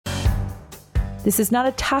This is not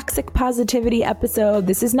a toxic positivity episode.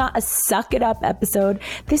 This is not a suck it up episode.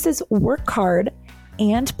 This is work hard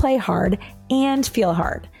and play hard and feel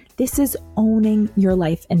hard. This is owning your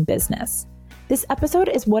life and business. This episode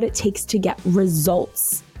is what it takes to get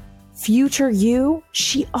results. Future you,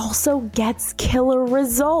 she also gets killer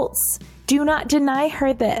results. Do not deny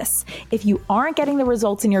her this. If you aren't getting the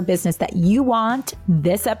results in your business that you want,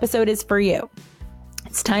 this episode is for you.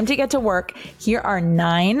 It's time to get to work. Here are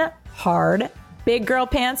 9 hard big girl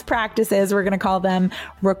pants practices, we're going to call them,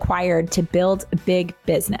 required to build a big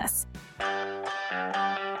business.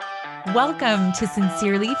 Welcome to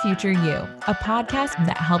Sincerely Future You, a podcast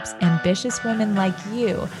that helps ambitious women like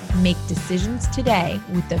you make decisions today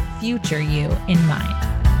with the future you in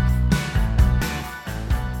mind.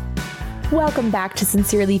 Welcome back to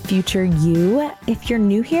Sincerely Future You. If you're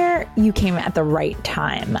new here, you came at the right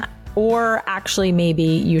time. Or actually, maybe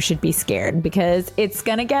you should be scared because it's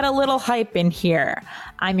going to get a little hype in here.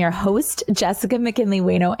 I'm your host, Jessica McKinley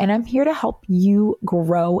Wayno, and I'm here to help you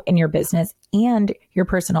grow in your business and your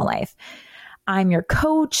personal life. I'm your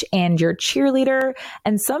coach and your cheerleader,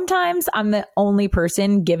 and sometimes I'm the only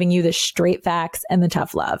person giving you the straight facts and the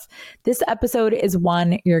tough love. This episode is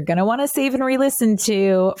one you're going to want to save and re-listen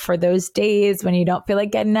to for those days when you don't feel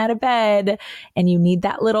like getting out of bed and you need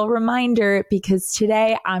that little reminder, because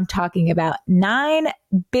today I'm talking about 9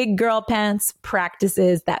 big girl pants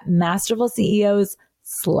practices that masterful CEOs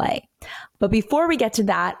slay. But before we get to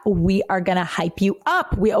that, we are going to hype you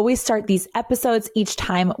up. We always start these episodes each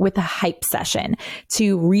time with a hype session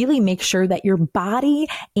to really make sure that your body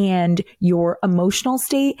and your emotional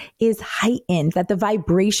state is heightened, that the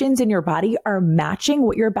vibrations in your body are matching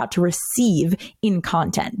what you're about to receive in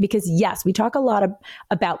content. Because yes, we talk a lot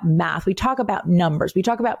about math, we talk about numbers, we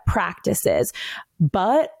talk about practices,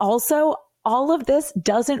 but also all of this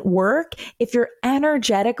doesn't work if you're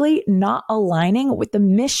energetically not aligning with the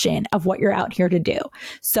mission of what you're out here to do.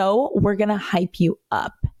 So we're going to hype you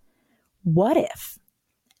up. What if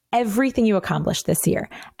everything you accomplished this year,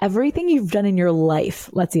 everything you've done in your life,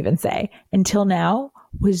 let's even say, until now,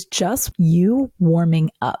 was just you warming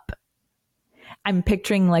up? I'm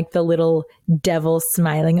picturing like the little devil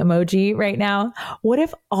smiling emoji right now. What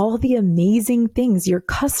if all the amazing things your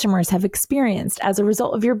customers have experienced as a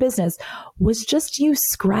result of your business was just you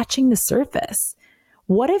scratching the surface?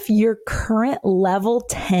 What if your current level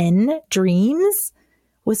 10 dreams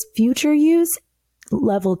was future you's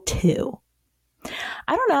level 2?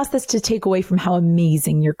 I don't ask this to take away from how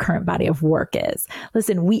amazing your current body of work is.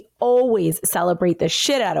 Listen, we always celebrate the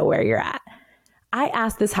shit out of where you're at. I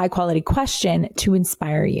ask this high quality question to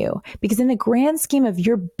inspire you, because in the grand scheme of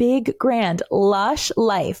your big, grand, lush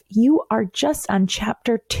life, you are just on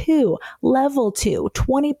chapter 2, level 2,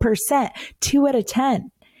 20%, 2 out of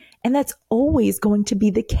 10. And that's always going to be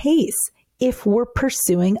the case if we're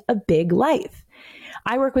pursuing a big life.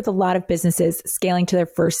 I work with a lot of businesses scaling to their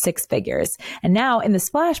first 6 figures. And now in the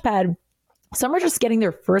splash pad, some are just getting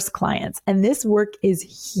their first clients, and this work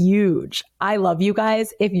is huge. I love you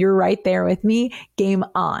guys. If you're right there with me, game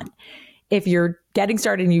on. If you're getting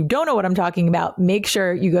started and you don't know what I'm talking about, make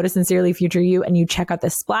sure you go to Sincerely Future You and you check out the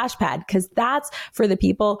splash pad, because that's for the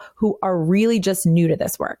people who are really just new to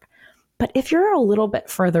this work. But if you're a little bit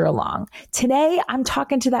further along, today I'm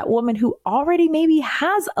talking to that woman who already maybe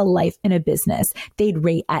has a life in a business they'd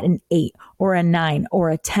rate at an 8 or a 9 or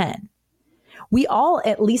a 10. We all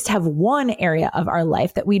at least have one area of our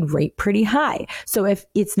life that we'd rate pretty high. So if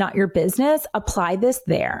it's not your business, apply this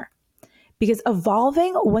there. Because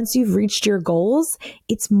evolving, once you've reached your goals,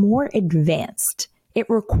 it's more advanced. It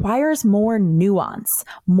requires more nuance,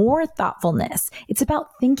 more thoughtfulness. It's about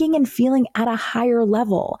thinking and feeling at a higher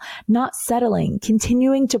level, not settling,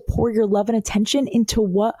 continuing to pour your love and attention into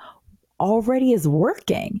what already is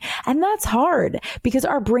working. And that's hard because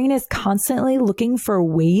our brain is constantly looking for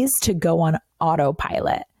ways to go on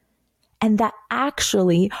autopilot. And that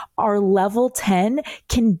actually our level 10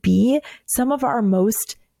 can be some of our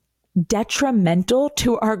most detrimental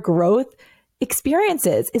to our growth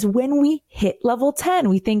experiences is when we hit level 10.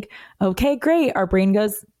 We think, okay, great. Our brain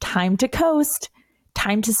goes, time to coast,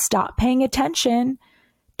 time to stop paying attention,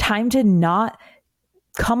 time to not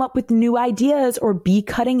come up with new ideas or be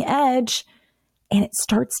cutting edge. And it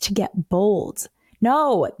starts to get bold.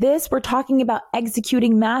 No, we're talking about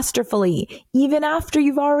executing masterfully, even after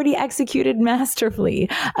you've already executed masterfully,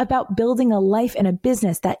 about building a life and a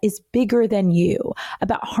business that is bigger than you,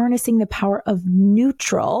 about harnessing the power of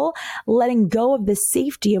neutral, letting go of the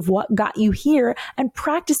safety of what got you here, and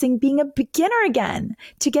practicing being a beginner again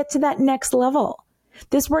to get to that next level.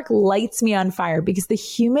 This work lights me on fire because the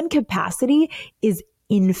human capacity is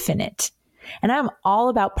infinite. And I'm all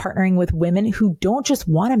about partnering with women who don't just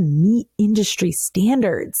want to meet industry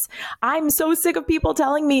standards. I'm so sick of people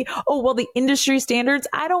telling me, oh, well, the industry standards,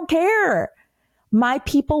 I don't care. My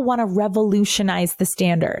people want to revolutionize the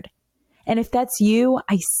standard. And if that's you,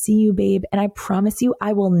 I see you, babe. And I promise you,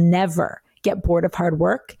 I will never get bored of hard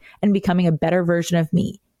work and becoming a better version of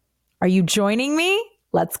me. Are you joining me?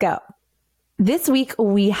 Let's go. This week,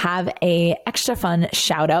 we have a extra fun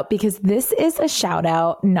shout out because this is a shout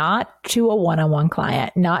out not to a one-on-one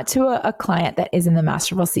client, not to a client that is in the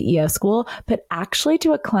Masterful CEO school, but actually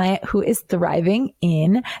to a client who is thriving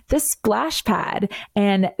in the splash pad.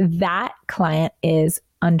 And that client is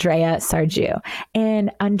Andrea Sarju.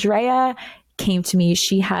 And Andrea came to me.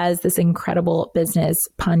 She has this incredible business,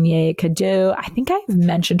 Panier Cadeau. I think I've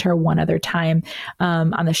mentioned her one other time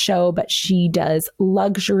on the show, but she does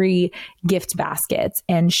luxury gift baskets,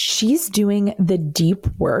 and she's doing the deep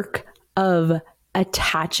work of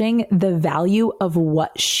attaching the value of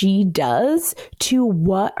what she does to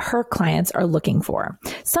what her clients are looking for.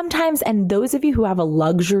 Sometimes, and those of you who have a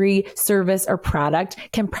luxury service or product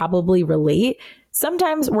can probably relate.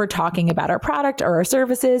 Sometimes we're talking about our product or our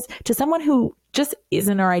services to someone who just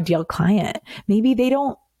isn't our ideal client. Maybe they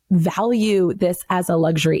don't value this as a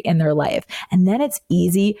luxury in their life. And then it's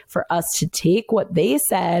easy for us to take what they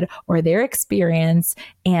said or their experience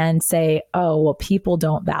and say, oh, well, people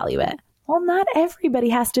don't value it. Well, not everybody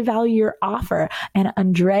has to value your offer. And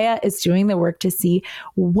Andrea is doing the work to see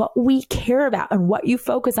what we care about and what you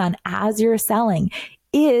focus on as you're selling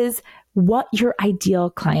is what your ideal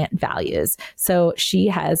client values. So she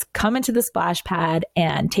has come into the splash pad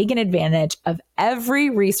and taken advantage of every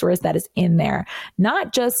resource that is in there,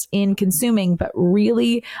 not just in consuming, but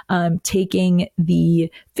really taking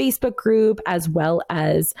the Facebook group as well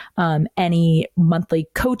as any monthly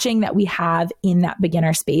coaching that we have in that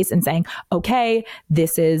beginner space and saying, okay,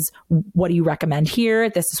 this is what do you recommend here?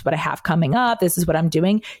 This is what I have coming up. This is what I'm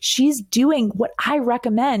doing. She's doing what I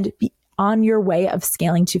recommend on your way of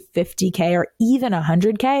scaling to 50K or even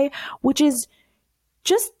 100K, which is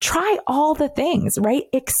just try all the things, right?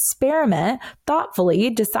 Experiment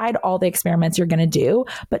thoughtfully, decide all the experiments you're going to do,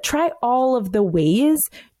 but try all of the ways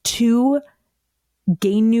to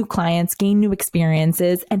gain new clients, gain new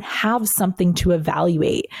experiences, and have something to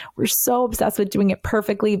evaluate. We're so obsessed with doing it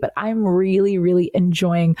perfectly, but I'm really, really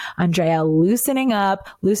enjoying Andrea loosening up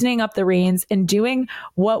the reins and doing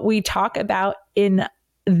what we talk about in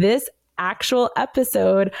this actual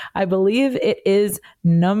episode. I believe it is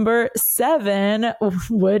number 7,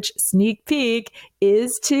 which sneak peek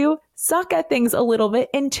is to suck at things a little bit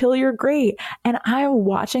until you're great. And I'm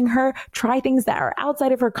watching her try things that are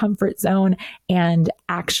outside of her comfort zone and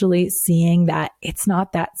actually seeing that it's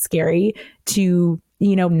not that scary to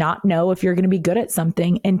not know if you're going to be good at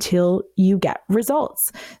something until you get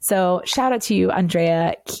results. So shout out to you,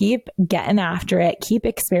 Andrea. Keep getting after it, keep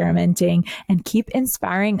experimenting, and keep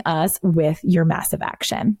inspiring us with your massive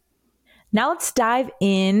action. Now let's dive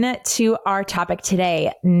into our topic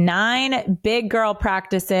today. 9 big girl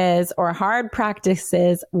practices or hard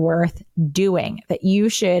practices worth doing that you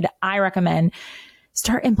should, I recommend,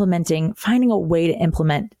 start implementing, finding a way to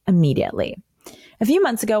implement immediately. A few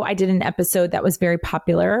months ago, I did an episode that was very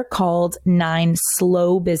popular called 9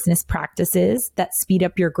 Slow Business Practices That Speed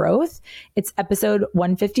Up Your Growth. It's episode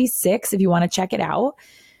 156 if you want to check it out.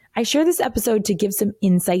 I share this episode to give some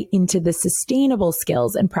insight into the sustainable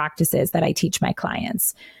skills and practices that I teach my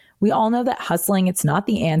clients. We all know that hustling, it's not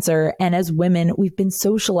the answer. And as women, we've been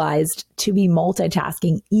socialized to be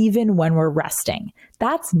multitasking even when we're resting.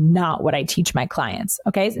 That's not what I teach my clients,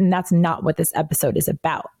 okay? And that's not what this episode is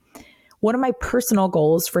about. One of my personal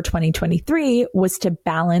goals for 2023 was to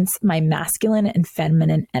balance my masculine and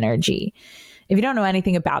feminine energy. If you don't know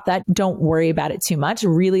anything about that, don't worry about it too much.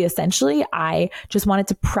 Really, essentially, I just wanted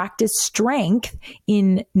to practice strength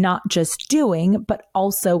in not just doing, but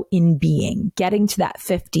also in being, getting to that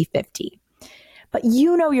 50-50. But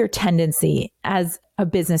you know your tendency as a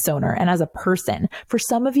business owner and as a person. For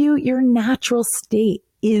some of you, your natural state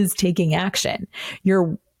is taking action.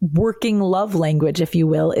 Your working love language, if you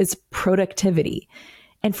will, is productivity.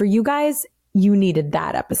 And for you guys, you needed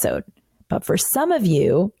that episode. But for some of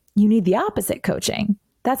you, you need the opposite coaching.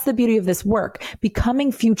 That's the beauty of this work.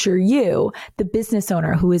 Becoming future you, the business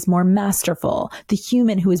owner who is more masterful, the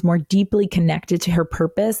human who is more deeply connected to her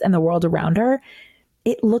purpose and the world around her,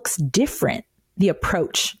 it looks different. The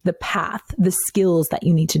approach, the path, the skills that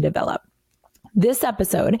you need to develop. This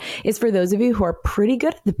episode is for those of you who are pretty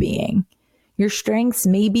good at the being. Your strengths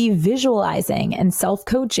may be visualizing and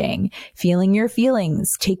self-coaching, feeling your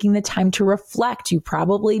feelings, taking the time to reflect. You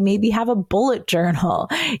probably maybe have a bullet journal.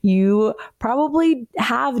 You probably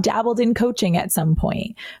have dabbled in coaching at some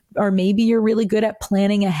point. Or maybe you're really good at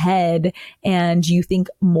planning ahead and you think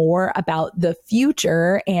more about the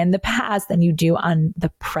future and the past than you do on the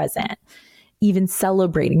present, even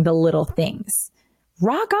celebrating the little things.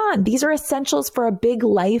 Rock on. These are essentials for a big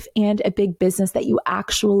life and a big business that you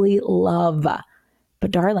actually love. But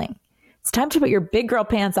darling, it's time to put your big girl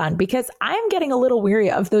pants on because I'm getting a little weary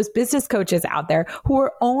of those business coaches out there who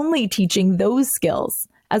are only teaching those skills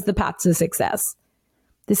as the path to success.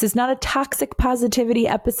 This is not a toxic positivity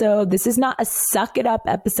episode. This is not a suck it up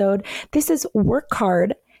episode. This is work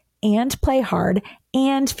hard and play hard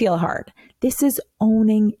and feel hard. This is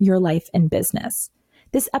owning your life and business.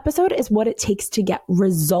 This episode is what it takes to get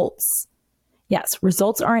results. Yes,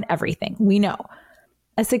 results aren't everything. We know.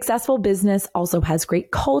 A successful business also has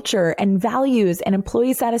great culture and values and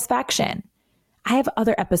employee satisfaction. I have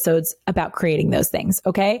other episodes about creating those things,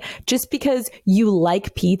 okay? Just because you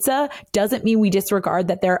like pizza doesn't mean we disregard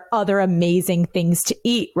that there are other amazing things to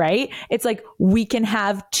eat, right? It's like we can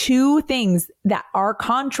have two things that are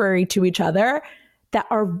contrary to each other that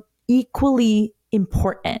are equally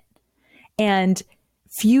important. And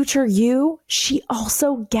future you, she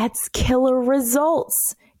also gets killer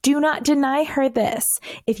results. Do not deny her this.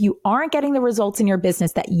 If you aren't getting the results in your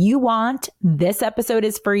business that you want, this episode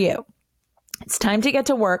is for you. It's time to get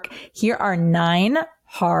to work. Here are 9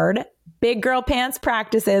 hard big girl pants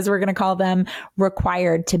practices, we're going to call them,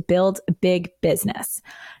 required to build a big business.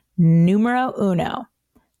 Numero uno,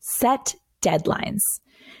 set deadlines.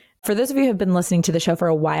 For those of you who have been listening to the show for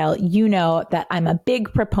a while, you know that I'm a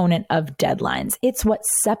big proponent of deadlines. It's what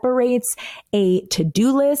separates a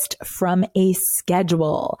to-do list from a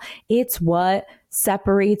schedule. It's what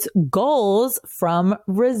separates goals from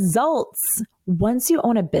results. Once you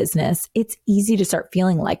own a business, it's easy to start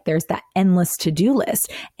feeling like there's that endless to-do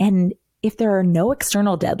list. And if there are no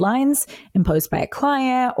external deadlines imposed by a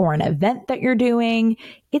client or an event that you're doing,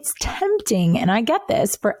 it's tempting, and I get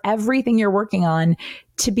this, for everything you're working on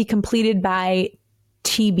to be completed by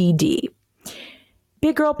TBD.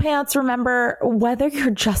 Big girl pants, remember, whether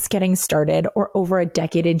you're just getting started or over a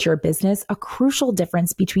decade into your business, a crucial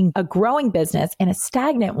difference between a growing business and a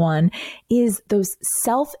stagnant one is those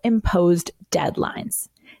self-imposed deadlines.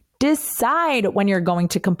 Decide when you're going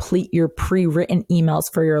to complete your pre-written emails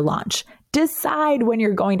for your launch. Decide when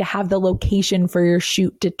you're going to have the location for your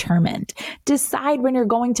shoot determined. Decide when you're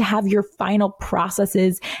going to have your final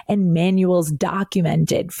processes and manuals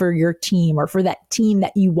documented for your team or for that team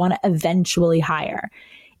that you want to eventually hire.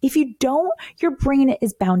 If you don't, your brain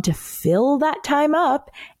is bound to fill that time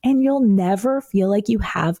up and you'll never feel like you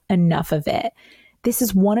have enough of it. This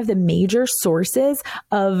is one of the major sources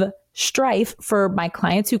of strife for my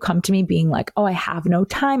clients who come to me being like, oh, I have no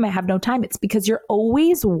time. It's because you're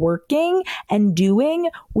always working and doing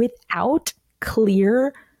without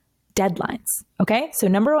clear deadlines. Okay. So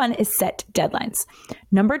number 1 is set deadlines.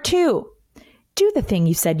 Number 2, do the thing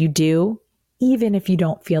you said you do, even if you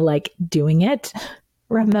don't feel like doing it.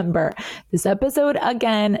 Remember, this episode,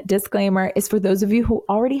 again, disclaimer, is for those of you who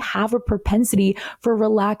already have a propensity for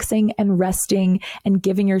relaxing and resting and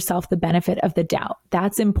giving yourself the benefit of the doubt.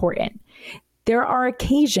 That's important. There are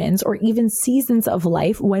occasions or even seasons of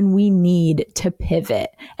life when we need to pivot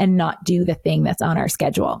and not do the thing that's on our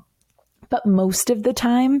schedule. But most of the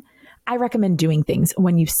time, I recommend doing things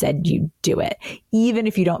when you said you do it, even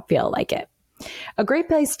if you don't feel like it. A great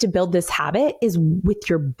place to build this habit is with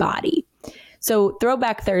your body. So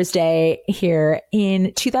Throwback Thursday here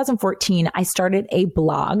in 2014, I started a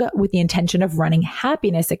blog with the intention of running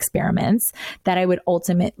happiness experiments that I would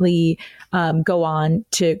ultimately go on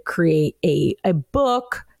to create a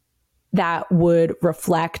book that would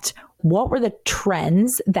reflect what were the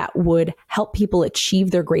trends that would help people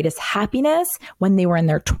achieve their greatest happiness when they were in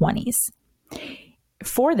their 20s.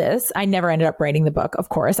 For this, I never ended up writing the book, of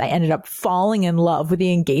course. I ended up falling in love with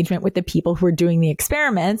the engagement with the people who were doing the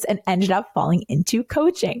experiments and ended up falling into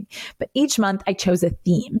coaching. But each month I chose a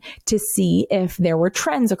theme to see if there were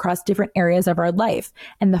trends across different areas of our life.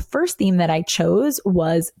 And the first theme that I chose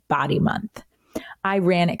was Body Month. I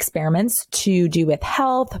ran experiments to do with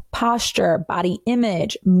health, posture, body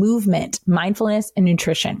image, movement, mindfulness, and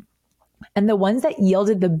nutrition. And the ones that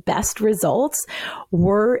yielded the best results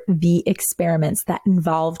were the experiments that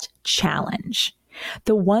involved challenge.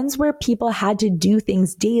 The ones where people had to do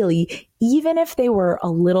things daily, even if they were a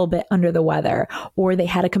little bit under the weather, or they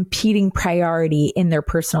had a competing priority in their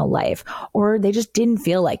personal life, or they just didn't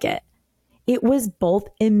feel like it. it was both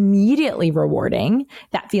immediately rewarding,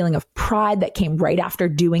 that feeling of pride that came right after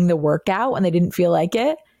doing the workout when they didn't feel like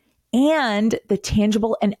it, and the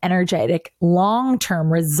tangible and energetic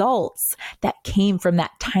long-term results that came from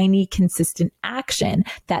that tiny, consistent action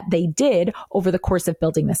that they did over the course of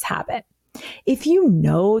building this habit. If you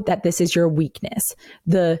know that this is your weakness,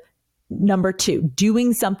 the number 2,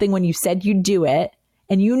 doing something when you said you'd do it,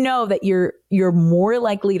 and you know that you're more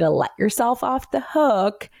likely to let yourself off the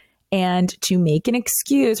hook and to make an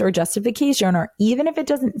excuse or justification, or even if it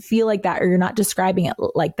doesn't feel like that, or you're not describing it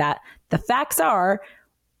like that, the facts are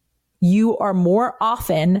you are more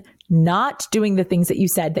often not doing the things that you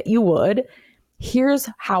said that you would. Here's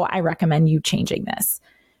how I recommend you changing this.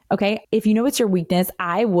 Okay. If you know it's your weakness,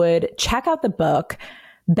 I would check out the book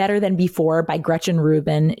Better Than Before by Gretchen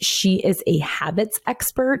Rubin. She is a habits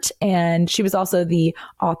expert, and she was also the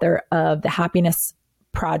author of The Happiness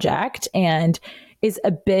Project and is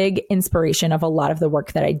a big inspiration of a lot of the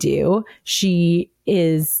work that I do. She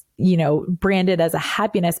is, branded as a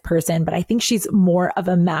happiness person, but I think she's more of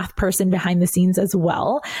a math person behind the scenes as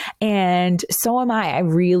well. And so am I. I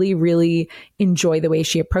really, really enjoy the way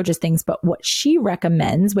she approaches things. But what she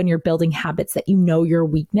recommends when you're building habits that you know your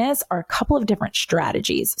weakness are a couple of different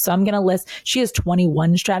strategies. So I'm going to list, she has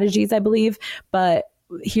 21 strategies, I believe, but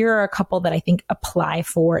here are a couple that I think apply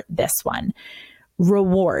for this one.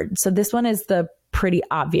 Reward. So this one is the pretty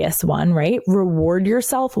obvious one, right? Reward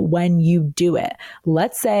yourself when you do it.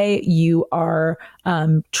 Let's say you are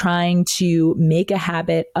trying to make a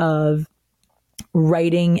habit of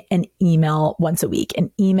writing an email once a week,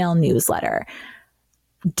 an email newsletter.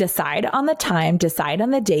 Decide on the time, decide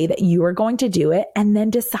on the day that you are going to do it, and then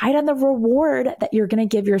decide on the reward that you're going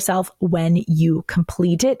to give yourself when you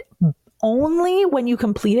complete it. Only when you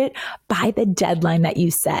complete it by the deadline that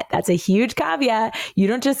you set. That's a huge caveat. You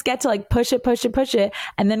don't just get to push it,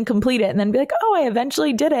 and then complete it and then be like, oh, I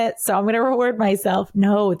eventually did it, so I'm going to reward myself.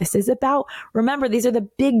 No, this is about, remember, these are the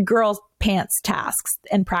big girl pants tasks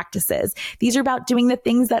and practices. These are about doing the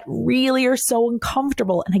things that really are so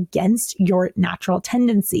uncomfortable and against your natural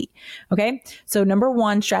tendency. Okay. So number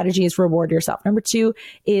 1 strategy is reward yourself. Number 2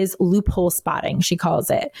 is loophole spotting, she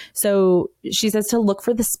calls it. So she says to look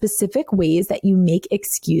for the specific ways that you make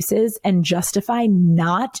excuses and justify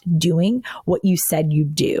not doing what you said you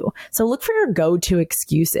do. So look for your go-to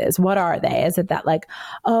excuses. What are they? Is it that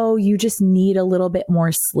oh, you just need a little bit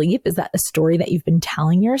more sleep? Is that a story that you've been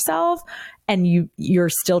telling yourself? And you're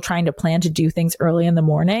still trying to plan to do things early in the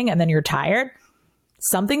morning and then you're tired?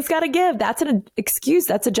 Something's got to give. That's an excuse.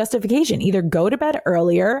 That's a justification. Either go to bed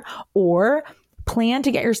earlier or plan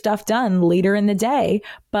to get your stuff done later in the day.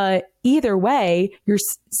 But either way, you're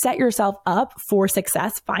set yourself up for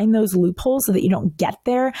success. Find those loopholes so that you don't get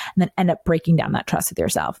there and then end up breaking down that trust with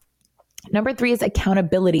yourself. Number 3 is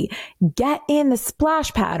accountability. Get in the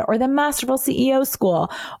Splash Pad or the Masterful CEO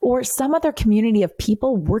School or some other community of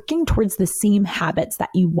people working towards the same habits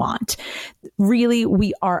that you want. Really,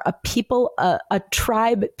 we are a people, a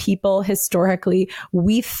tribe people historically.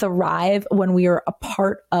 We thrive when we are a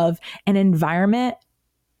part of an environment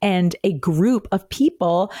and a group of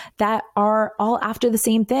people that are all after the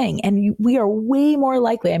same thing. And we are way more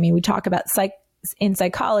likely. I mean, we talk about in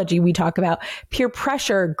psychology, we talk about peer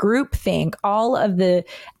pressure, groupthink, all of the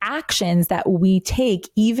actions that we take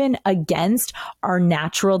even against our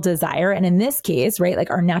natural desire. And in this case, right,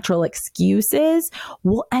 our natural excuses,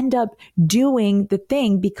 we'll end up doing the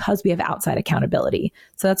thing because we have outside accountability.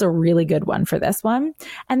 So that's a really good one for this one.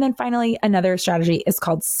 And then finally, another strategy is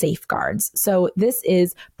called safeguards. So this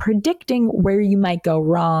is predicting where you might go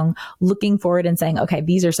wrong, looking forward and saying, okay,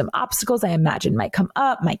 these are some obstacles I imagine might come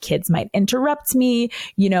up. My kids might interrupt me.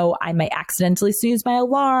 I might accidentally snooze my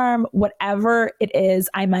alarm, whatever it is.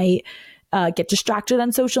 I might get distracted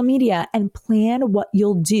on social media, and plan what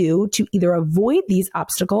you'll do to either avoid these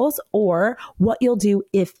obstacles or what you'll do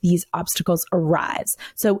if these obstacles arise.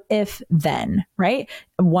 So if then, right?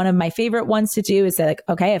 One of my favorite ones to do is say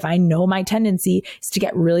okay, if I know my tendency is to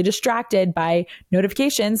get really distracted by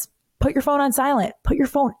notifications, put your phone on silent, put your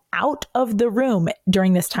phone out of the room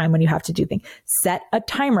during this time when you have to do things. Set a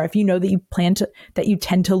timer. If you know that you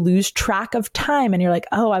tend to lose track of time and you're like,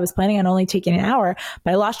 oh, I was planning on only taking an hour,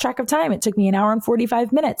 but I lost track of time. It took me an hour and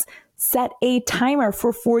 45 minutes. Set a timer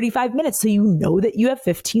for 45 minutes so you know that you have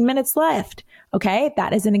 15 minutes left. Okay.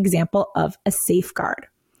 That is an example of a safeguard.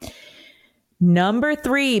 Number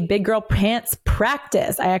 3, big girl pants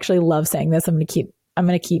practice. I actually love saying this. I'm going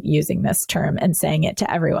to keep using this term and saying it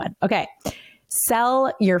to everyone. Okay.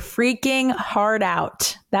 Sell your freaking heart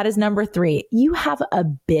out. That is number 3. You have a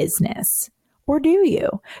business, or do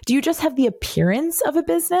you? Do you just have the appearance of a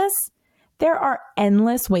business? There are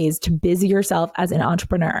endless ways to busy yourself as an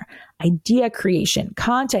entrepreneur. Idea creation,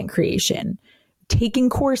 content creation, taking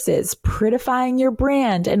courses, prettifying your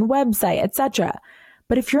brand and website, etc.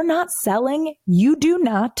 But if you're not selling, you do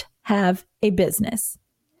not have a business.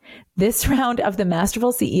 This round of the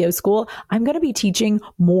Masterful CEO School, I'm going to be teaching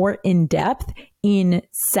more in depth in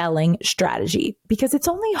selling strategy, because it's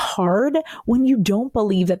only hard when you don't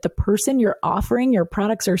believe that the person you're offering your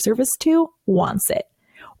products or service to wants it,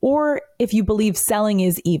 or if you believe selling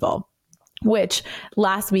is evil. Which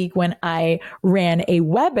last week when I ran a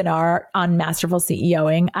webinar on Masterful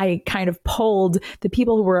CEOing, I kind of polled the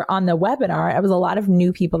people who were on the webinar. It was a lot of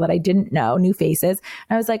new people that I didn't know, new faces.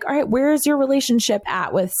 And I was like, all right, where's your relationship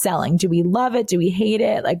at with selling? Do we love it? Do we hate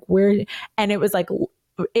it? Like where? And it was like,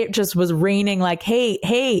 it just was raining like, hey,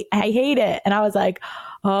 I hate it. And I was like,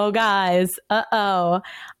 oh guys,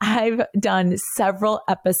 I've done several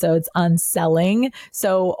episodes on selling.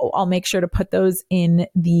 So I'll make sure to put those in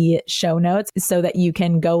the show notes so that you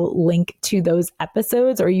can go link to those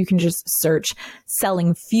episodes, or you can just search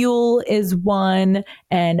Selling Fuel is one,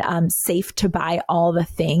 and Safe to Buy All the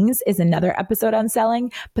Things is another episode on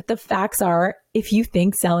selling. But the facts are, if you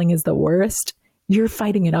think selling is the worst, you're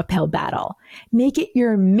fighting an uphill battle. Make it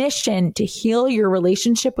your mission to heal your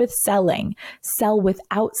relationship with selling. Sell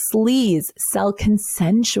without sleaze. Sell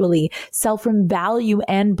consensually. Sell from value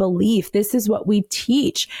and belief. This is what we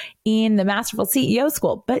teach in the Masterful CEO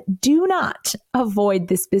School. But do not avoid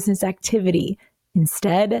this business activity.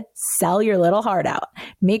 Instead, sell your little heart out.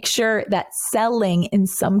 Make sure that selling in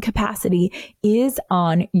some capacity is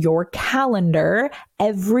on your calendar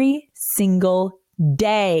every single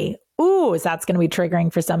day. Ooh, so that's going to be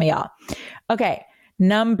triggering for some of y'all. Okay,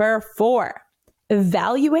 number 4,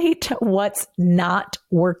 evaluate what's not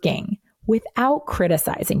working without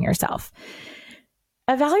criticizing yourself.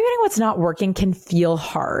 Evaluating what's not working can feel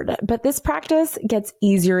hard, but this practice gets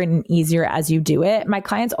easier and easier as you do it. My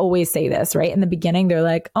clients always say this, right? In the beginning, they're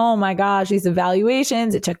like, oh my gosh, these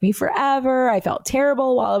evaluations, it took me forever. I felt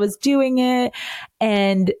terrible while I was doing it.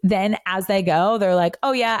 And then as they go, they're like,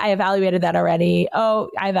 oh yeah, I evaluated that already. Oh,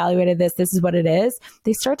 I evaluated this. This is what it is.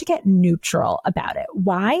 They start to get neutral about it.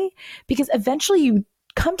 Why? Because eventually you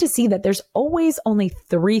come to see that there's always only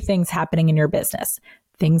 3 things happening in your business: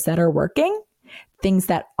 things that are working, things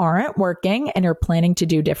that aren't working and you're planning to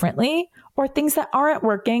do differently, or things that aren't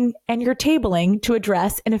working and you're tabling to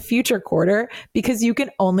address in a future quarter, because you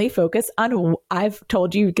can only focus on, I've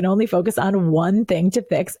told you, you can only focus on one thing to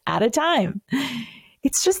fix at a time.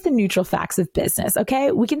 It's just the neutral facts of business,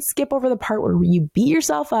 okay? We can skip over the part where you beat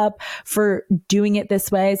yourself up for doing it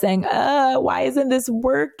this way, saying, why isn't this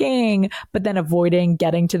working? But then avoiding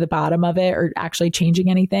getting to the bottom of it or actually changing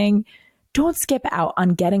anything. Don't skip out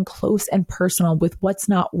on getting close and personal with what's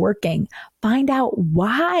not working. Find out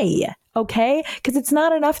why, okay? Because it's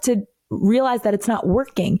not enough to realize that it's not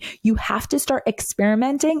working. You have to start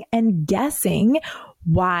experimenting and guessing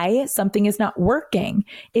why something is not working.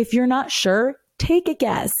 If you're not sure, take a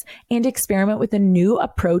guess and experiment with a new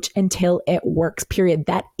approach until it works, period.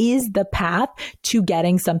 That is the path to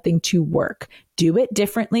getting something to work. Do it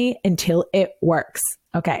differently until it works,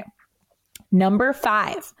 okay? Number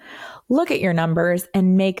 5, look at your numbers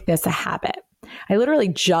and make this a habit. I literally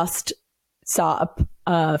just saw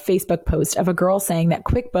a Facebook post of a girl saying that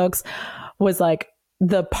QuickBooks was like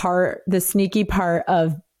the sneaky part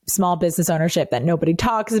of small business ownership that nobody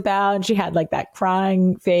talks about. And she had like that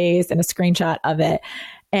crying face and a screenshot of it,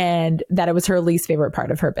 and that it was her least favorite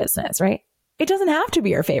part of her business, right? It doesn't have to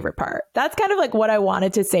be your favorite part. That's kind of like what I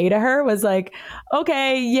wanted to say to her, was like,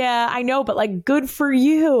 okay, yeah, I know, but like, good for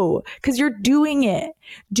you, because you're doing it.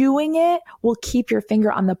 Doing it will keep your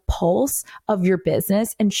finger on the pulse of your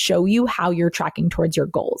business and show you how you're tracking towards your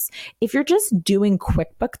goals. If you're just doing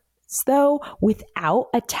QuickBooks though, without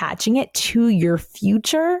attaching it to your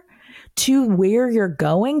future, to where you're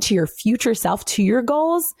going, to your future self, to your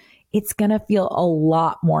goals, it's going to feel a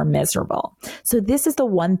lot more miserable. So this is the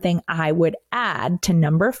one thing I would add to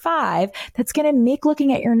number 5 that's going to make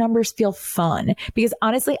looking at your numbers feel fun. Because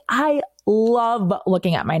honestly, I love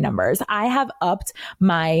looking at my numbers. I have upped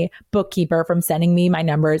my bookkeeper from sending me my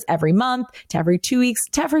numbers every month to every 2 weeks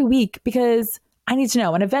to every week, because I need to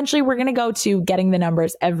know. And eventually we're going to go to getting the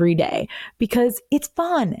numbers every day because it's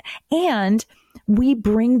fun. And we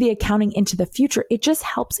bring the accounting into the future. It just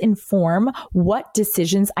helps inform what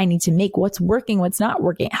decisions I need to make, what's working, what's not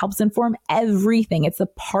working. It helps inform everything. It's a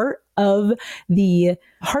part of the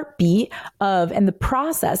heartbeat of, and the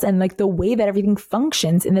process and like the way that everything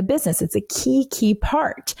functions in the business. It's a key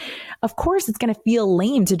part. Of course, it's going to feel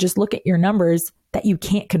lame to just look at your numbers that you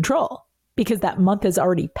can't control. because that month has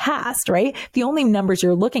already passed, right? The only numbers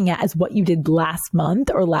you're looking at is what you did last month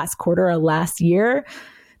or last quarter or last year.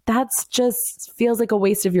 That's just feels like a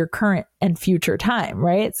waste of your current and future time,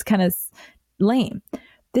 right? It's kind of lame.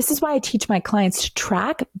 This is why I teach my clients to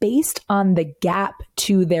track based on the gap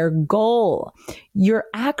to their goal. Your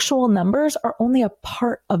actual numbers are only a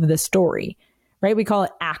part of the story, right? We call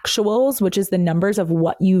it actuals, which is the numbers of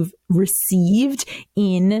what you've received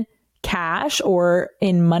in cash or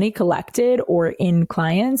in money collected or in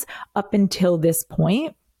clients up until this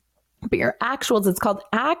point. But your actuals, it's called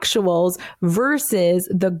actuals versus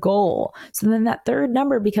the goal. So then that third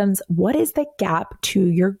number becomes, what is the gap to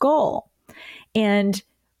your goal? And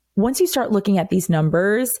once you start looking at these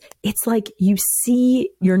numbers, it's like you see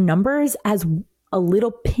your numbers as a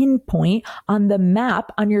little pinpoint on the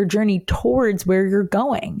map on your journey towards where you're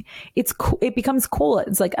going. It becomes cool.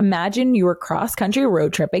 It's like, imagine you were cross country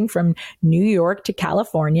road tripping from New York to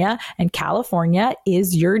California, and California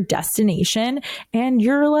is your destination, and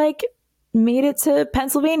you're like made it to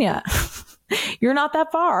Pennsylvania. You're not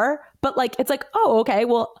that far, but like, it's like, oh, okay,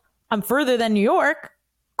 well, I'm further than New York.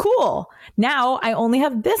 Cool. Now I only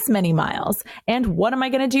have this many miles. And what am I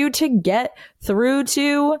going to do to get through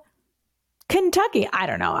to Kentucky? I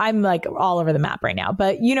don't know. I'm like all over the map right now,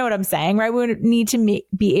 but you know what I'm saying, right? We need to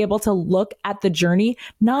be able to look at the journey,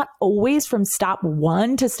 not always from stop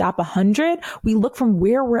 1 to stop 100. We look from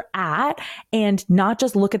where we're at and not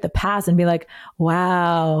just look at the past and be like,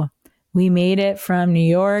 wow, we made it from New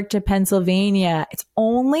York to Pennsylvania. It's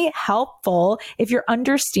only helpful if you're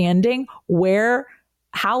understanding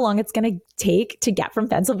how long it's going to take to get from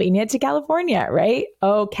Pennsylvania to California, right?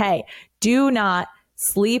 Okay. Do not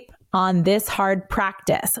sleep on this hard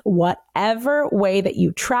practice. Whatever way that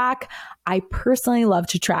you track, I personally love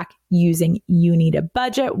to track using You Need a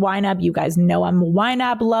Budget, YNAB. You guys know I'm a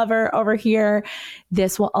YNAB lover over here.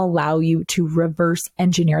 This will allow you to reverse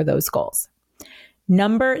engineer those goals.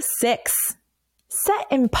 Number 6, set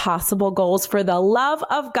impossible goals. For the love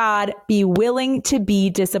of God, be willing to be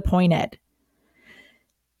disappointed.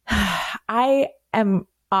 I am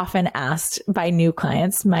often asked by new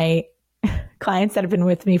clients, my clients that have been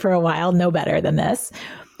with me for a while know better than this.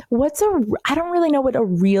 I don't really know what a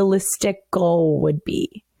realistic goal would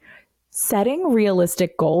be. Setting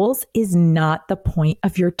realistic goals is not the point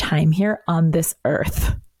of your time here on this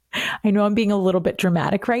earth. I know I'm being a little bit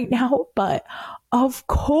dramatic right now, but of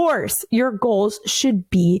course your goals should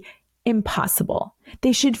be impossible.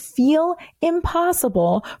 They should feel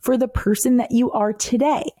impossible for the person that you are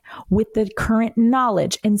today with the current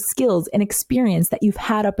knowledge and skills and experience that you've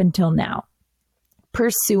had up until now.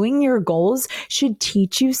 Pursuing your goals should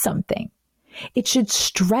teach you something. It should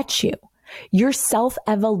stretch you. Your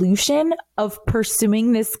self-evolution of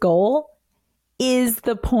pursuing this goal is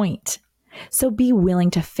the point. So be willing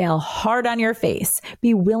to fail hard on your face.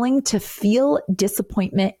 Be willing to feel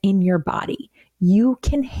disappointment in your body. You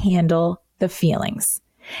can handle the feelings.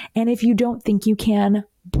 And if you don't think you can,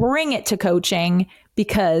 bring it to coaching,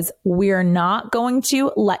 because we're not going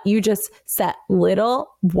to let you just set little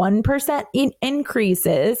 1% in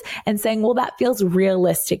increases and saying, well, that feels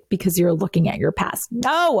realistic because you're looking at your past.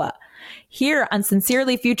 No. Here on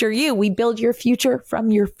Sincerely Future You, we build your future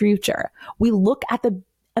from your future. We look at the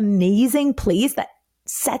amazing place that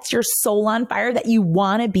sets your soul on fire, that you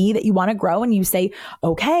want to be, that you want to grow, and you say,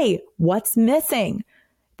 okay, what's missing?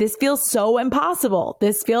 This feels so impossible.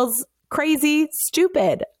 This feels crazy,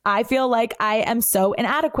 stupid. I feel like I am so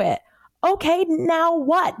inadequate. Okay, now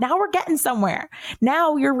what? Now we're getting somewhere.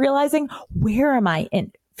 Now you're realizing, where am I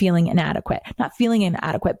feeling inadequate? Not feeling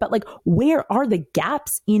inadequate, but like, where are the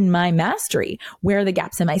gaps in my mastery? Where are the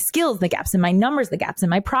gaps in my skills, the gaps in my numbers, the gaps in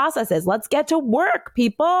my processes? Let's get to work,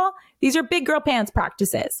 people. These are big girl pants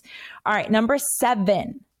practices. All right, number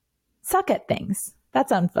 7, suck at things. That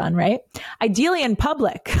sounds fun, right? Ideally in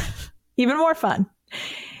public, even more fun.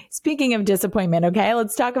 Speaking of disappointment, okay,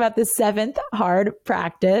 let's talk about the 7th hard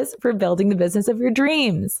practice for building the business of your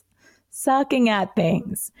dreams. Sucking at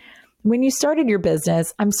things. When you started your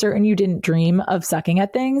business, I'm certain you didn't dream of sucking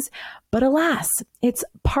at things, but alas, it's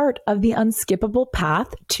part of the unskippable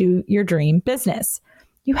path to your dream business.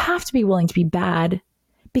 You have to be willing to be bad,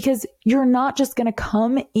 because you're not just going to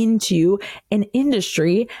come into an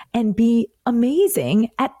industry and be amazing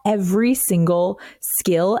at every single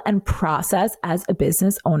skill and process as a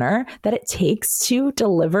business owner that it takes to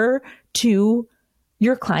deliver to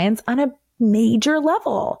your clients on a major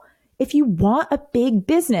level. If you want a big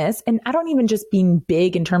business, and I don't even just mean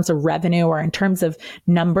big in terms of revenue or in terms of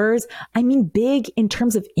numbers, I mean big in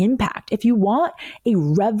terms of impact. If you want a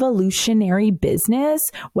revolutionary business,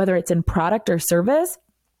 whether it's in product or service,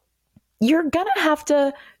 you're going to have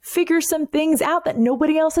to figure some things out that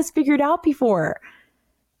nobody else has figured out before.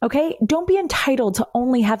 Okay. Don't be entitled to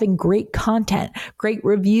only having great content, great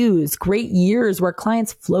reviews, great years where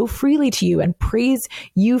clients flow freely to you and praise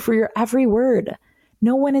you for your every word.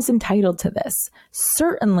 No one is entitled to this.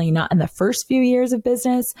 Certainly not in the first few years of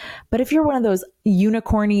business. But if you're one of those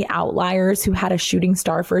unicorny outliers who had a shooting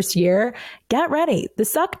star first year, get ready. The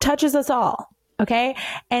suck touches us all. Okay.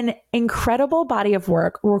 An incredible body of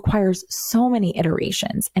work requires so many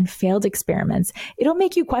iterations and failed experiments. It'll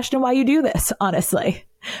make you question why you do this, honestly.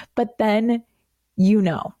 But then you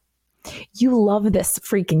love this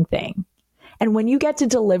freaking thing. And when you get to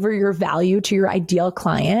deliver your value to your ideal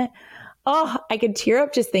client, oh, I could tear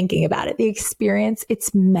up just thinking about it. The experience,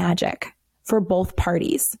 it's magic for both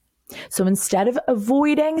parties. So instead of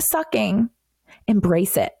avoiding sucking,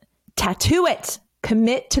 embrace it, tattoo it,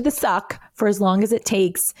 commit to the suck for as long as it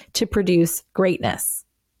takes to produce greatness.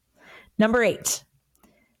 Number 8,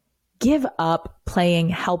 give up playing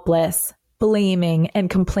helpless, blaming, and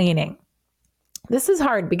complaining. This is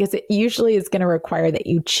hard because it usually is going to require that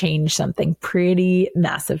you change something pretty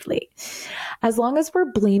massively. As long as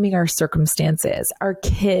we're blaming our circumstances, our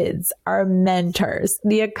kids, our mentors,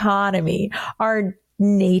 the economy, our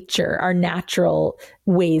nature, our natural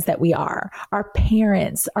ways that we are, our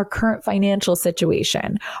parents, our current financial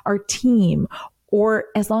situation, our team, or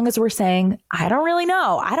as long as we're saying, I don't really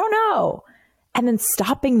know, and then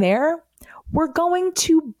stopping there, we're going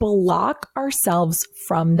to block ourselves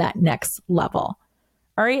from that next level.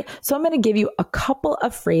 All right. So I'm going to give you a couple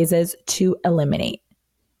of phrases to eliminate.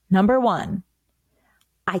 Number 1,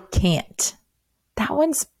 I can't. That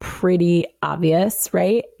one's pretty obvious,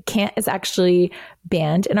 right? Can't is actually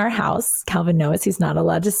banned in our house. Calvin knows he's not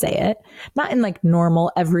allowed to say it, not in like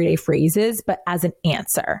normal everyday phrases, but as an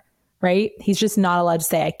answer, right? He's just not allowed to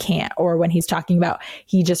say I can't. Or when he's talking about,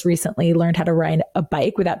 he just recently learned how to ride a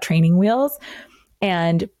bike without training wheels.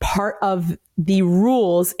 And part of the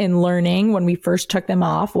rules in learning when we first took them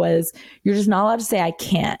off was you're just not allowed to say I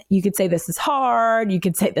can't. You could say this is hard. You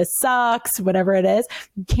could say this sucks, whatever it is.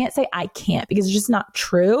 You can't say I can't because it's just not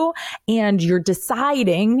true. And you're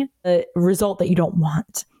deciding the result that you don't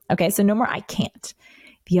want. Okay. So no more I can't.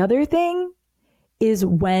 The other thing is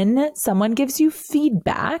when someone gives you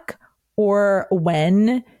feedback or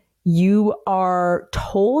when you are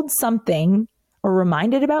told something or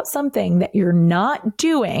reminded about something that you're not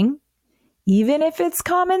doing, even if it's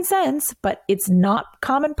common sense, but it's not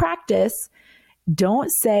common practice, don't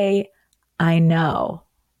say, I know.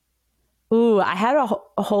 Ooh, I had a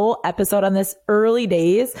whole episode on this early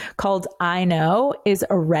days called I know is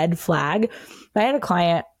a red flag. I had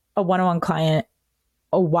a one-on-one client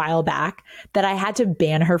a while back that I had to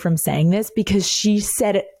ban her from saying this because she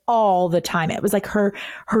said it all the time. It was like her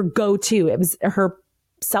go-to. It was her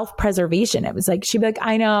self-preservation. It was like, she'd be like,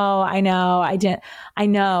 I know.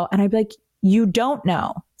 And I'd be like, you don't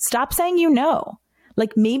know. Stop saying you know.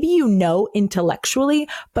 Like maybe you know intellectually,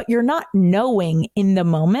 but you're not knowing in the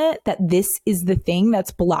moment that this is the thing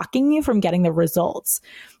that's blocking you from getting the results.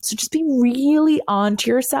 So just be really on to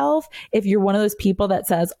yourself if you're one of those people that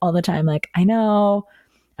says all the time, like, I know.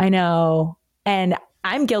 And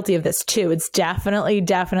I'm guilty of this too. It's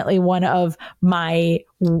definitely one of my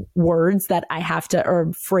words that I have to,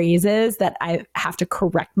 or phrases that I have to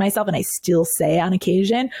correct myself and I still say on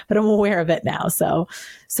occasion, but I'm aware of it now.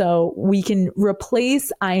 So we can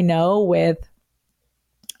replace I know with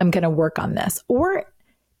I'm going to work on this, or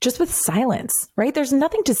just with silence, right? There's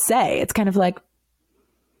nothing to say. It's kind of like,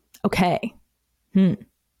 okay.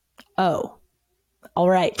 Oh, all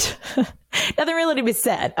right. Nothing really to be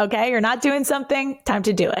said. Okay. You're not doing something, time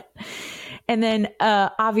to do it. And then,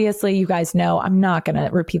 obviously you guys know, I'm not going to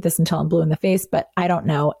repeat this until I'm blue in the face, but I don't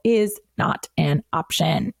know is not an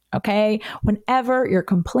option. Okay. Whenever you're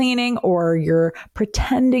complaining or you're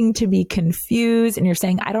pretending to be confused and you're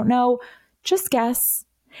saying, I don't know, just guess.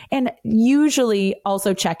 And usually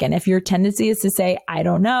also check in. If your tendency is to say, I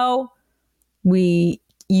don't know,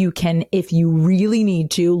 you can, if you really need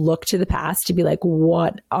to, look to the past to be like,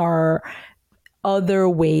 what are other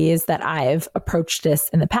ways that I've approached this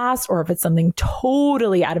in the past? Or if it's something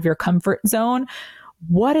totally out of your comfort zone,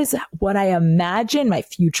 what is what I imagine my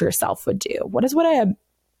future self would do? What is what I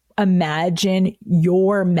imagine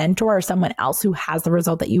your mentor or someone else who has the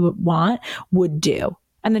result that you would want would do?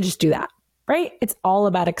 And then just do that, right? It's all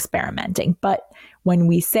about experimenting. But when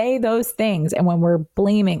we say those things and when we're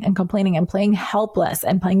blaming and complaining and playing helpless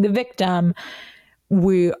and playing the victim,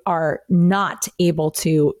 we are not able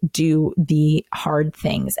to do the hard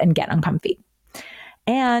things and get uncomfy.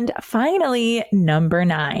 And finally, number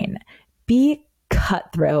 9, be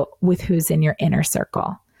cutthroat with who's in your inner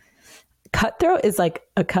circle. cutthroat is like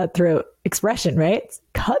a cutthroat expression, right? It's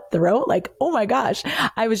cutthroat. Like, oh my gosh.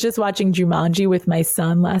 I was just watching Jumanji with my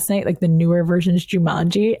son last night, like the newer versions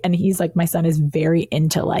Jumanji. And he's like, my son is very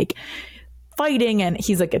into like fighting, and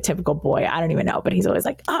he's like a typical boy. I don't even know, but he's always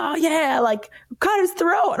like, oh yeah, like cut his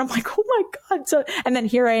throat. And I'm like, oh my God. So, and then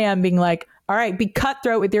here I am being like, all right, be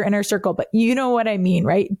cutthroat with your inner circle, but you know what I mean,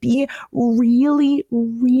 right? Be really,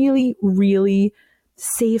 really, really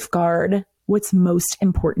safeguard what's most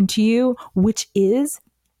important to you, which is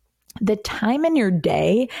the time in your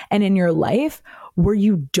day and in your life where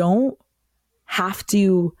you don't have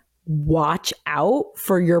to watch out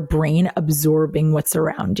for your brain absorbing what's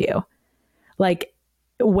around you. Like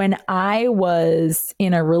when I was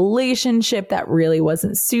in a relationship that really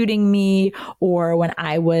wasn't suiting me, or when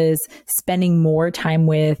I was spending more time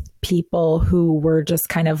with people who were just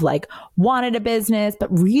kind of like wanted a business, but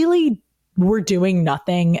really were doing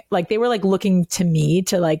nothing. Like they were like looking to me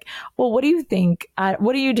to like, well, what do you think?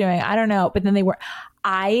 What are you doing? I don't know. But then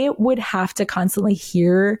I would have to constantly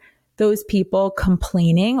hear those people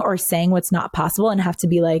complaining or saying what's not possible and have to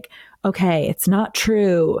be like, okay, it's not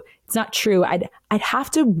true. It's not true. I'd have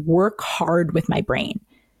to work hard with my brain.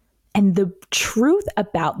 And the truth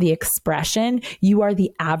about the expression, you are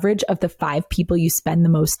the average of the 5 people you spend the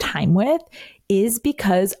most time with, is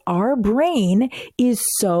because our brain is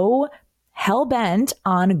so hell-bent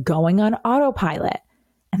on going on autopilot.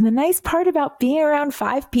 And the nice part about being around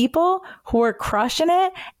 5 people who are crushing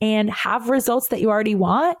it and have results that you already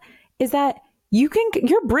want is that your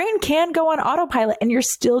brain can go on autopilot and you're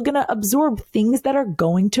still going to absorb things that are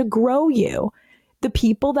going to grow you. The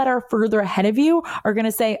people that are further ahead of you are going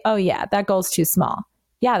to say, oh yeah, that goal's too small.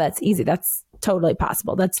 Yeah, that's easy. That's totally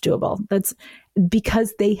possible. That's doable. That's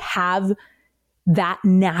because they have that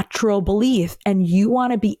natural belief, and you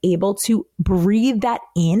want to be able to breathe that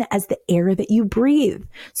in as the air that you breathe.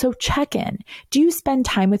 So check in. Do you spend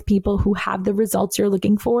time with people who have the results you're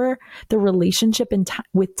looking for, the relationship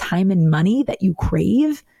with time and money that you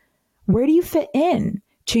crave? Where do you fit in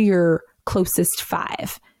to your closest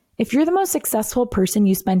 5? If you're the most successful person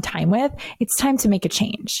you spend time with, it's time to make a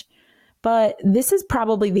change. But this is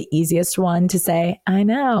probably the easiest one to say, I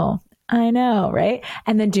know, right?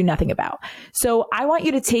 And then do nothing about. So I want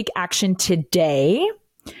you to take action today.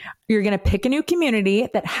 You're going to pick a new community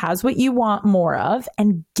that has what you want more of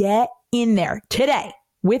and get in there today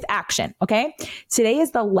with action. Okay. Today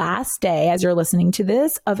is the last day, as you're listening to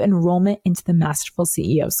this, of enrollment into the Masterful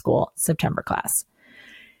CEO School September class.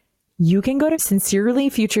 You can go to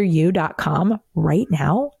sincerelyfutureyou.com right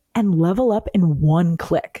now and level up in one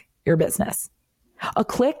click your business. A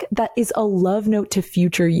click that is a love note to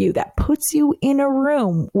future you, that puts you in a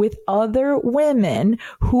room with other women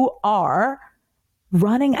who are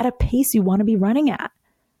running at a pace you want to be running at.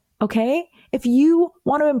 Okay? If you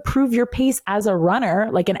want to improve your pace as a runner,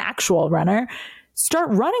 like an actual runner,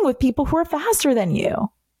 start running with people who are faster than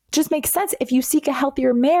you. Just makes sense. If you seek a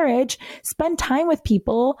healthier marriage, spend time with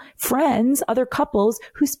people, friends, other couples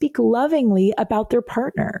who speak lovingly about their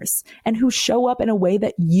partners and who show up in a way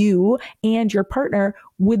that you and your partner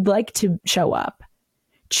would like to show up.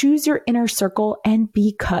 Choose your inner circle and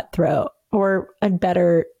be cutthroat, or a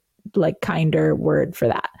better, like kinder word for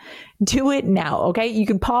that. Do it now. Okay. You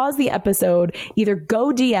can pause the episode, either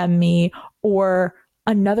go DM me or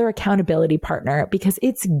another accountability partner, because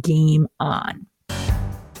it's game on.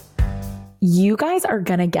 You guys are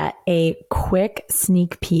going to get a quick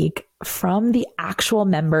sneak peek from the actual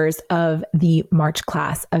members of the March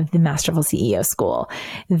class of the Masterful CEO School.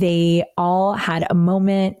 They all had a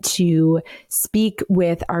moment to speak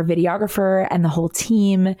with our videographer and the whole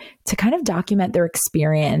team to kind of document their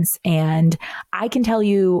experience. And I can tell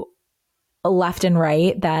you left and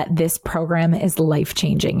right that this program is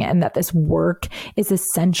life-changing and that this work is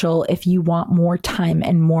essential if you want more time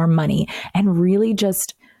and more money and really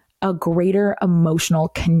just a greater emotional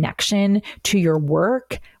connection to your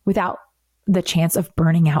work without the chance of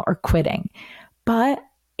burning out or quitting. But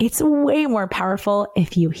it's way more powerful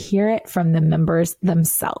if you hear it from the members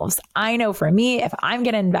themselves. I know for me, if I'm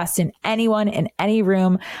going to invest in anyone in any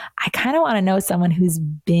room, I kind of want to know someone who's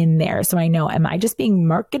been there. So I know, am I just being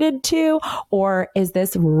marketed to, or is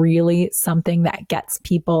this really something that gets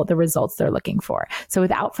people the results they're looking for? So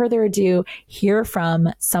without further ado, hear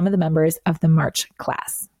from some of the members of the March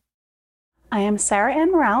class. I am Sarah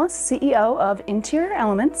Ann Morales, CEO of Interior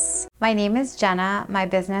Elements. My name is Jenna. My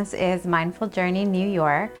business is Mindful Journey New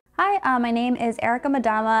York. Hi, my name is Erica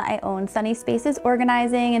Madama. I own Sunny Spaces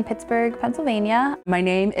Organizing in Pittsburgh, Pennsylvania. My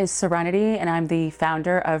name is Serenity, and I'm the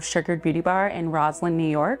founder of Sugared Beauty Bar in Roslyn, New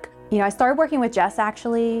York. I started working with Jess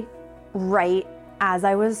actually right as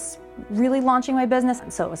I was really launching my business.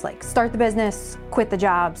 So it was like, start the business, quit the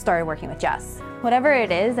job, started working with Jess. Whatever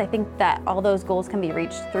it is, I think that all those goals can be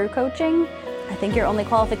reached through coaching. I think your only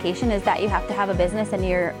qualification is that you have to have a business and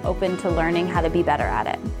you're open to learning how to be better at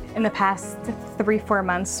it. In the past 3-4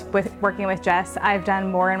 months with working with Jess, I've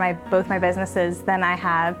done more in both my businesses than I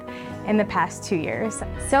have in the past 2 years.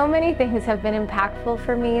 So many things have been impactful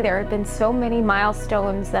for me. There have been so many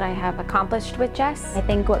milestones that I have accomplished with Jess. I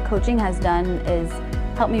think what coaching has done is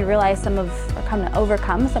help me realize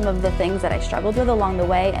overcome some of the things that I struggled with along the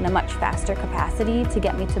way in a much faster capacity to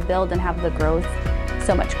get me to build and have the growth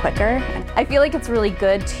so much quicker. I feel like it's really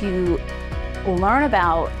good to learn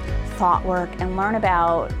about thought work and learn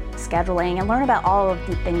about scheduling and learn about all of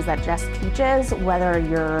the things that Jess teaches, whether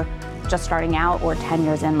you're just starting out or 10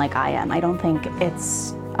 years in like I am. I don't think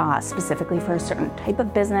it's specifically for a certain type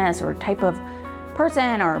of business or type of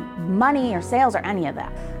person or money or sales or any of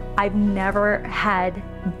that. I've never had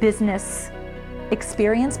business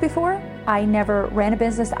experience before. I never ran a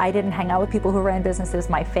business. I didn't hang out with people who ran businesses.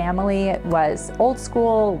 My family was old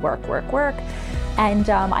school, work. And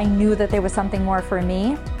I knew that there was something more for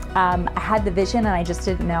me. I had the vision and I just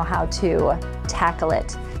didn't know how to tackle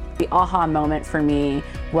it. The aha moment for me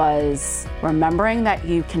was remembering that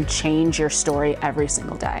you can change your story every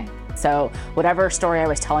single day. So whatever story I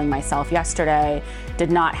was telling myself yesterday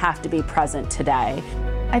did not have to be present today.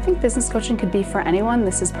 I think business coaching could be for anyone.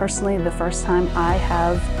 This is personally the first time I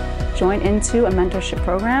have joined into a mentorship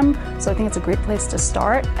program, so I think it's a great place to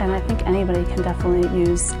start, and I think anybody can definitely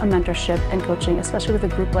use a mentorship and coaching, especially with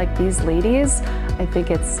a group like these ladies. I think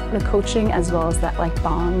it's the coaching as well as that like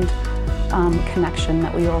bond connection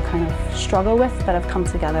that we all kind of struggle with that have come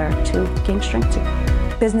together to gain strength to.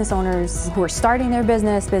 Business owners who are starting their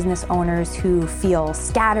business owners who feel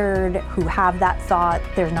scattered, who have that thought,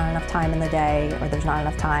 there's not enough time in the day or there's not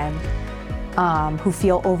enough time, who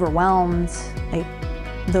feel overwhelmed.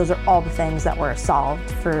 Those are all the things that were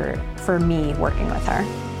solved for me working with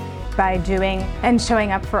her. By doing and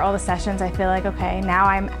showing up for all the sessions, I feel like, okay, now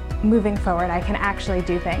I'm moving forward, I can actually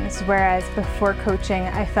do things. Whereas before coaching,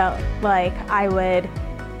 I felt like I would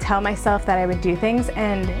tell myself that I would do things,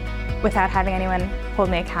 and without having anyone hold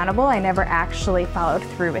me accountable, I never actually followed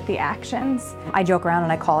through with the actions. I joke around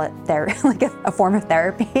and I call it like a form of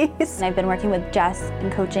therapy. And I've been working with Jess in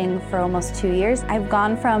coaching for almost 2 years. I've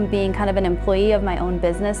gone from being kind of an employee of my own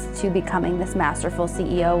business to becoming this masterful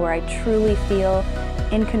CEO where I truly feel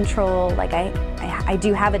in control. Like I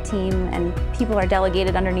do have a team and people are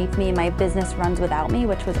delegated underneath me. My business runs without me,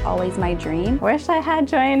 which was always my dream. Wish I had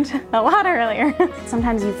joined a lot earlier.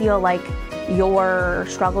 Sometimes you feel like your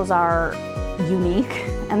struggles are unique,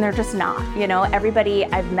 and they're just not. You know, everybody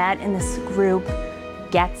I've met in this group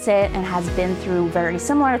gets it and has been through very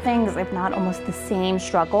similar things, if not almost the same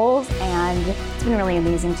struggles, and it's been really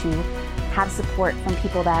amazing to have support from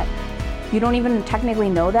people that you don't even technically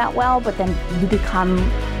know that well, but then you become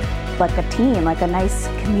like a team, like a nice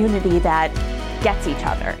community that gets each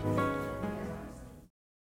other.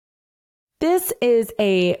 This is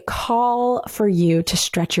a call for you to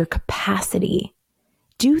stretch your capacity.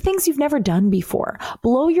 Do things you've never done before.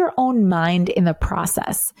 Blow your own mind in the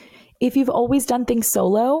process. If you've always done things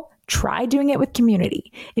solo, try doing it with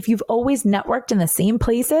community. If you've always networked in the same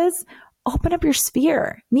places, open up your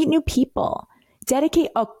sphere, meet new people, dedicate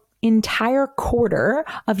an entire quarter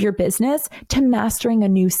of your business to mastering a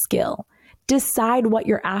new skill. Decide what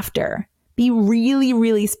you're after. Be really,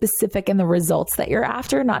 really specific in the results that you're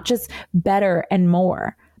after, not just better and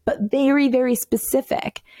more, but very, very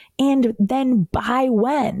specific. And then by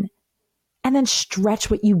when? And then stretch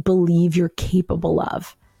what you believe you're capable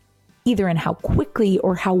of, either in how quickly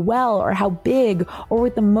or how well or how big or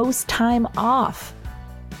with the most time off.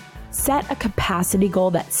 Set a capacity goal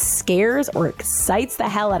that scares or excites the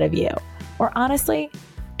hell out of you. Or honestly,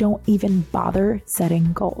 don't even bother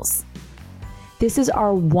setting goals. This is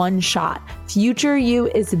our one shot. Future you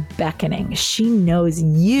is beckoning. She knows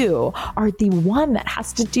you are the one that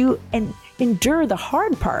has to do and endure the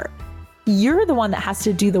hard part. You're the one that has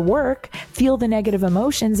to do the work, feel the negative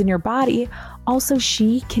emotions in your body. Also,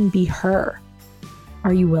 she can be her.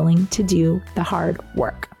 Are you willing to do the hard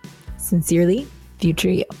work? Sincerely, Future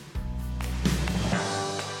You.